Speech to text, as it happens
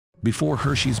Before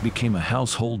Hershey's became a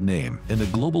household name and a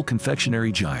global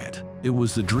confectionery giant, it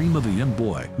was the dream of a young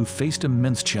boy who faced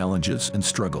immense challenges and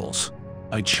struggles.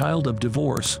 A child of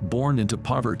divorce, born into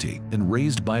poverty, and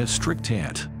raised by a strict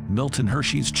aunt, Milton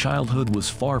Hershey's childhood was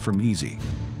far from easy.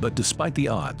 But despite the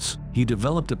odds, he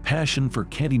developed a passion for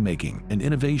candy making and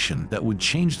innovation that would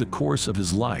change the course of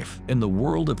his life and the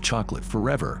world of chocolate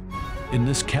forever. In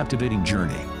this captivating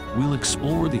journey, we'll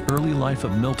explore the early life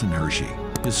of Milton Hershey,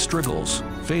 his struggles,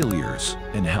 failures,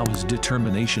 and how his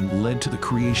determination led to the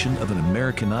creation of an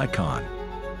American icon.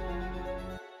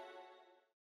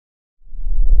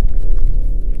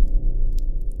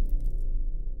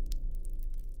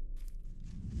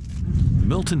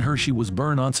 Milton Hershey was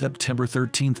born on September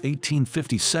 13,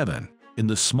 1857, in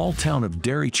the small town of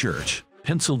Dairy Church,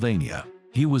 Pennsylvania.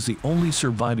 He was the only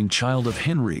surviving child of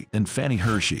Henry and Fanny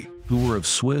Hershey, who were of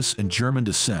Swiss and German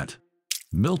descent.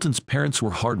 Milton's parents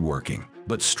were hardworking,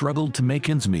 but struggled to make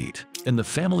ends meet, and the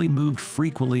family moved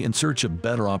frequently in search of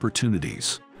better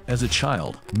opportunities. As a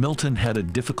child, Milton had a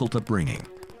difficult upbringing.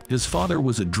 His father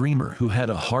was a dreamer who had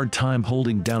a hard time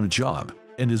holding down a job,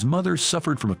 and his mother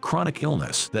suffered from a chronic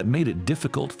illness that made it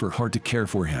difficult for her to care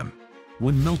for him.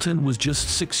 When Milton was just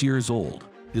 6 years old,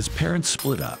 his parents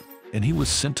split up, and he was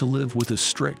sent to live with his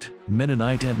strict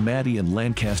Mennonite Aunt Mattie in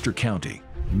Lancaster County.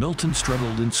 Milton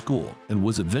struggled in school and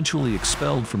was eventually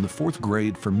expelled from the 4th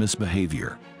grade for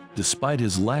misbehavior. Despite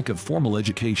his lack of formal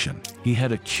education, he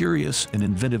had a curious and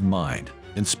inventive mind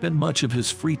and spent much of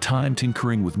his free time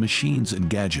tinkering with machines and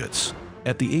gadgets.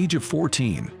 At the age of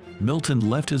 14, Milton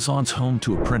left his aunt's home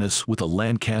to apprentice with a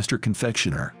Lancaster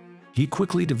confectioner. He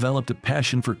quickly developed a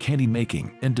passion for candy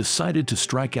making and decided to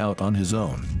strike out on his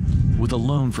own. With a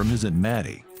loan from his Aunt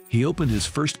Mattie, he opened his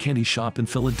first candy shop in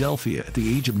Philadelphia at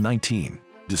the age of 19.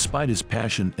 Despite his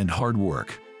passion and hard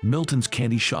work, Milton's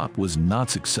candy shop was not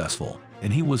successful,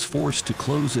 and he was forced to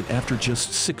close it after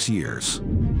just 6 years.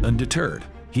 Undeterred,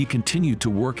 he continued to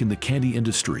work in the candy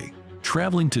industry,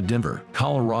 traveling to Denver,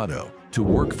 Colorado, to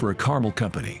work for a caramel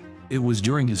company. It was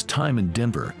during his time in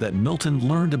Denver that Milton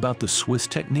learned about the Swiss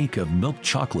technique of milk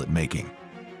chocolate making.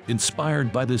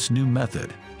 Inspired by this new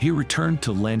method, he returned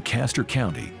to Lancaster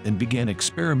County and began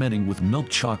experimenting with milk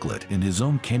chocolate in his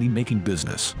own candy-making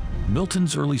business.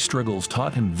 Milton's early struggles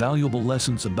taught him valuable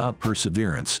lessons about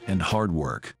perseverance and hard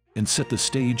work, and set the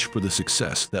stage for the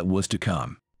success that was to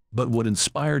come. But what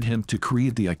inspired him to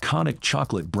create the iconic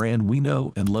chocolate brand we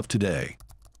know and love today?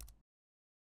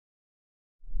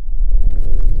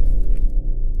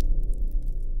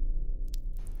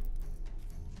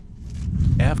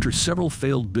 After several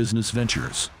failed business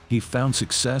ventures, he found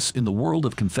success in the world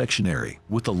of confectionery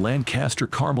with the Lancaster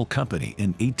Caramel Company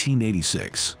in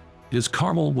 1886. His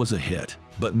caramel was a hit,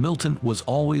 but Milton was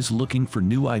always looking for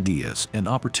new ideas and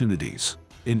opportunities.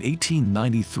 In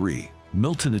 1893,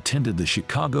 Milton attended the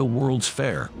Chicago World's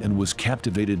Fair and was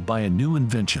captivated by a new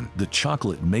invention, the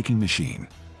chocolate-making machine.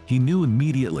 He knew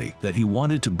immediately that he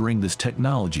wanted to bring this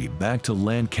technology back to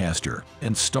Lancaster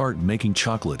and start making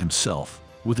chocolate himself.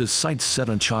 With his sights set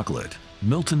on chocolate,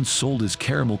 Milton sold his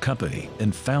caramel company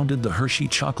and founded the Hershey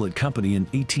Chocolate Company in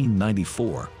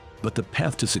 1894. But the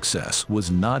path to success was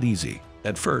not easy.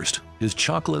 At first, his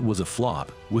chocolate was a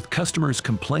flop, with customers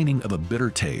complaining of a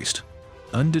bitter taste.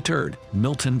 Undeterred,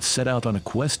 Milton set out on a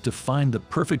quest to find the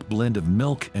perfect blend of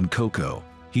milk and cocoa.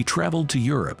 He traveled to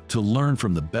Europe to learn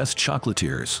from the best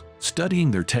chocolatiers,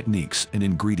 studying their techniques and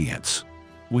ingredients.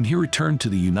 When he returned to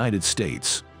the United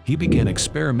States, he began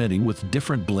experimenting with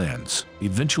different blends,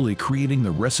 eventually creating the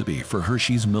recipe for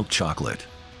Hershey's milk chocolate.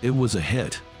 It was a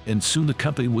hit, and soon the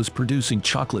company was producing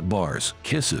chocolate bars,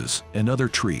 kisses, and other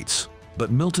treats.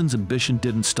 But Milton's ambition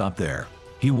didn't stop there.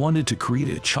 He wanted to create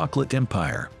a chocolate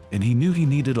empire, and he knew he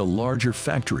needed a larger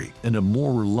factory and a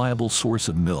more reliable source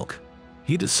of milk.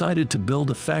 He decided to build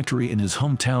a factory in his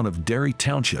hometown of Dairy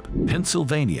Township,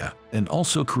 Pennsylvania, and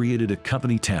also created a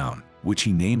company town, which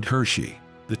he named Hershey.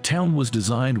 The town was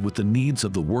designed with the needs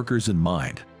of the workers in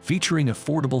mind, featuring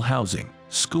affordable housing,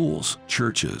 schools,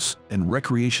 churches, and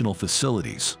recreational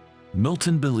facilities.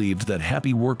 Milton believed that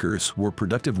happy workers were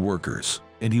productive workers,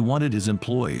 and he wanted his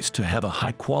employees to have a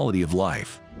high quality of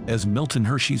life. As Milton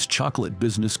Hershey's chocolate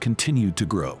business continued to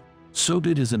grow, so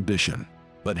did his ambition.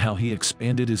 But how he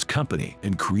expanded his company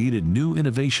and created new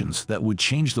innovations that would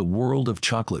change the world of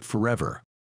chocolate forever.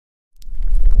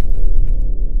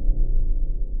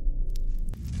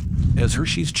 As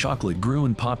Hershey's chocolate grew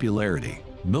in popularity,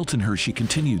 Milton Hershey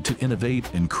continued to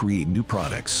innovate and create new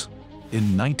products.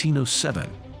 In 1907,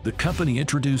 the company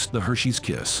introduced the Hershey's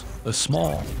Kiss, a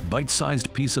small,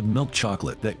 bite-sized piece of milk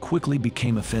chocolate that quickly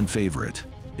became a fan favorite.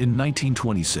 In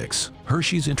 1926,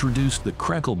 Hershey's introduced the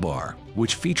Crackle Bar,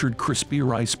 which featured crispy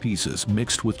rice pieces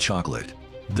mixed with chocolate.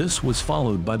 This was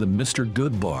followed by the Mr.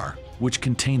 Good Bar, which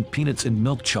contained peanuts and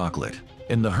milk chocolate,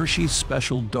 and the Hershey's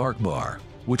Special Dark Bar,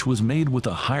 which was made with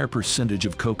a higher percentage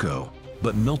of cocoa.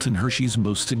 But Milton Hershey's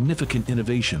most significant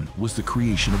innovation was the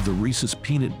creation of the Reese's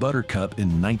Peanut Butter Cup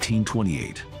in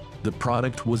 1928. The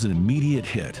product was an immediate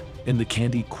hit, and the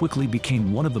candy quickly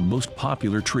became one of the most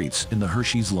popular treats in the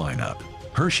Hershey's lineup.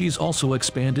 Hershey's also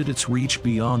expanded its reach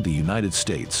beyond the United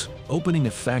States, opening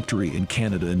a factory in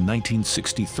Canada in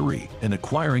 1963 and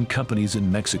acquiring companies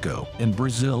in Mexico and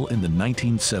Brazil in the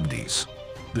 1970s.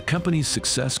 The company's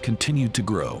success continued to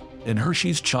grow, and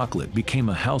Hershey's chocolate became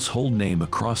a household name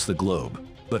across the globe.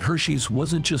 But Hershey's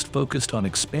wasn't just focused on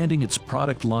expanding its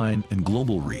product line and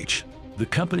global reach. The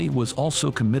company was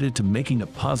also committed to making a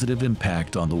positive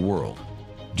impact on the world.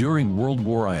 During World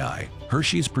War II,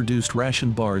 Hershey's produced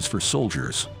ration bars for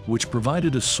soldiers, which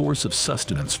provided a source of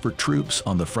sustenance for troops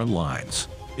on the front lines.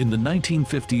 In the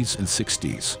 1950s and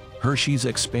 60s, Hershey's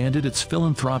expanded its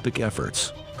philanthropic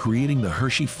efforts, creating the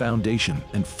Hershey Foundation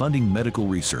and funding medical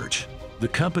research. The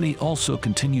company also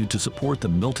continued to support the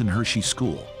Milton Hershey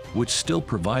School, which still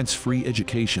provides free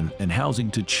education and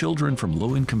housing to children from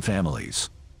low-income families.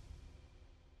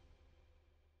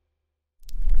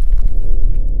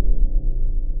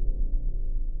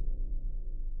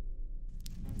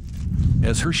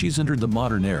 As Hershey's entered the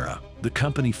modern era, the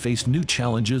company faced new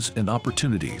challenges and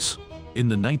opportunities. In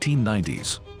the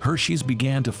 1990s, Hershey's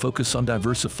began to focus on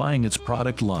diversifying its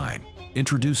product line,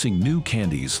 introducing new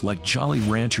candies like Jolly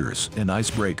Ranchers and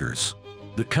Icebreakers.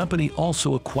 The company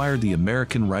also acquired the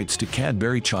American rights to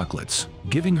Cadbury chocolates,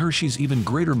 giving Hershey's even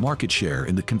greater market share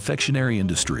in the confectionery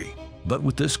industry. But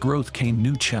with this growth came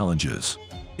new challenges.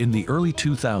 In the early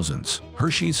 2000s,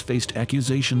 Hershey's faced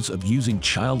accusations of using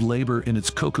child labor in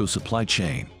its cocoa supply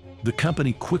chain. The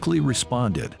company quickly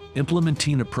responded,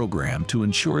 implementing a program to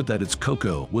ensure that its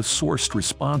cocoa was sourced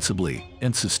responsibly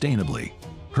and sustainably.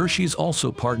 Hershey's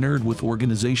also partnered with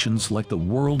organizations like the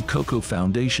World Cocoa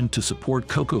Foundation to support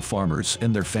cocoa farmers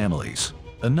and their families.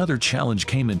 Another challenge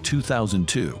came in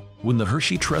 2002, when the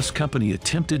Hershey Trust Company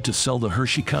attempted to sell the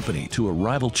Hershey Company to a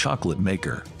rival chocolate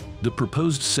maker. The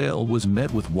proposed sale was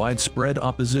met with widespread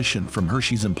opposition from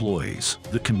Hershey's employees,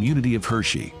 the community of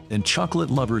Hershey, and chocolate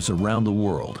lovers around the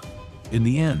world. In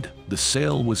the end, the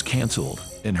sale was canceled,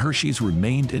 and Hershey's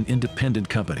remained an independent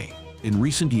company. In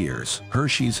recent years,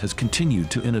 Hershey's has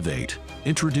continued to innovate,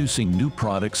 introducing new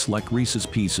products like Reese's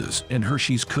Pieces and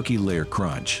Hershey's Cookie Layer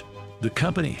Crunch. The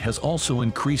company has also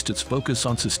increased its focus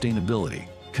on sustainability,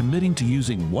 committing to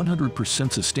using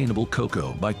 100% sustainable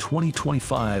cocoa by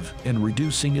 2025 and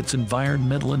reducing its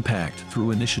environmental impact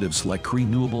through initiatives like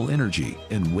renewable energy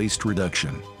and waste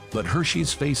reduction. But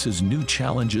Hershey's faces new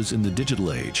challenges in the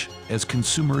digital age, as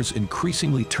consumers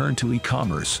increasingly turn to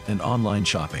e-commerce and online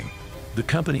shopping. The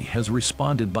company has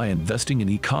responded by investing in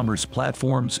e-commerce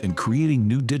platforms and creating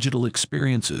new digital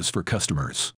experiences for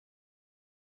customers.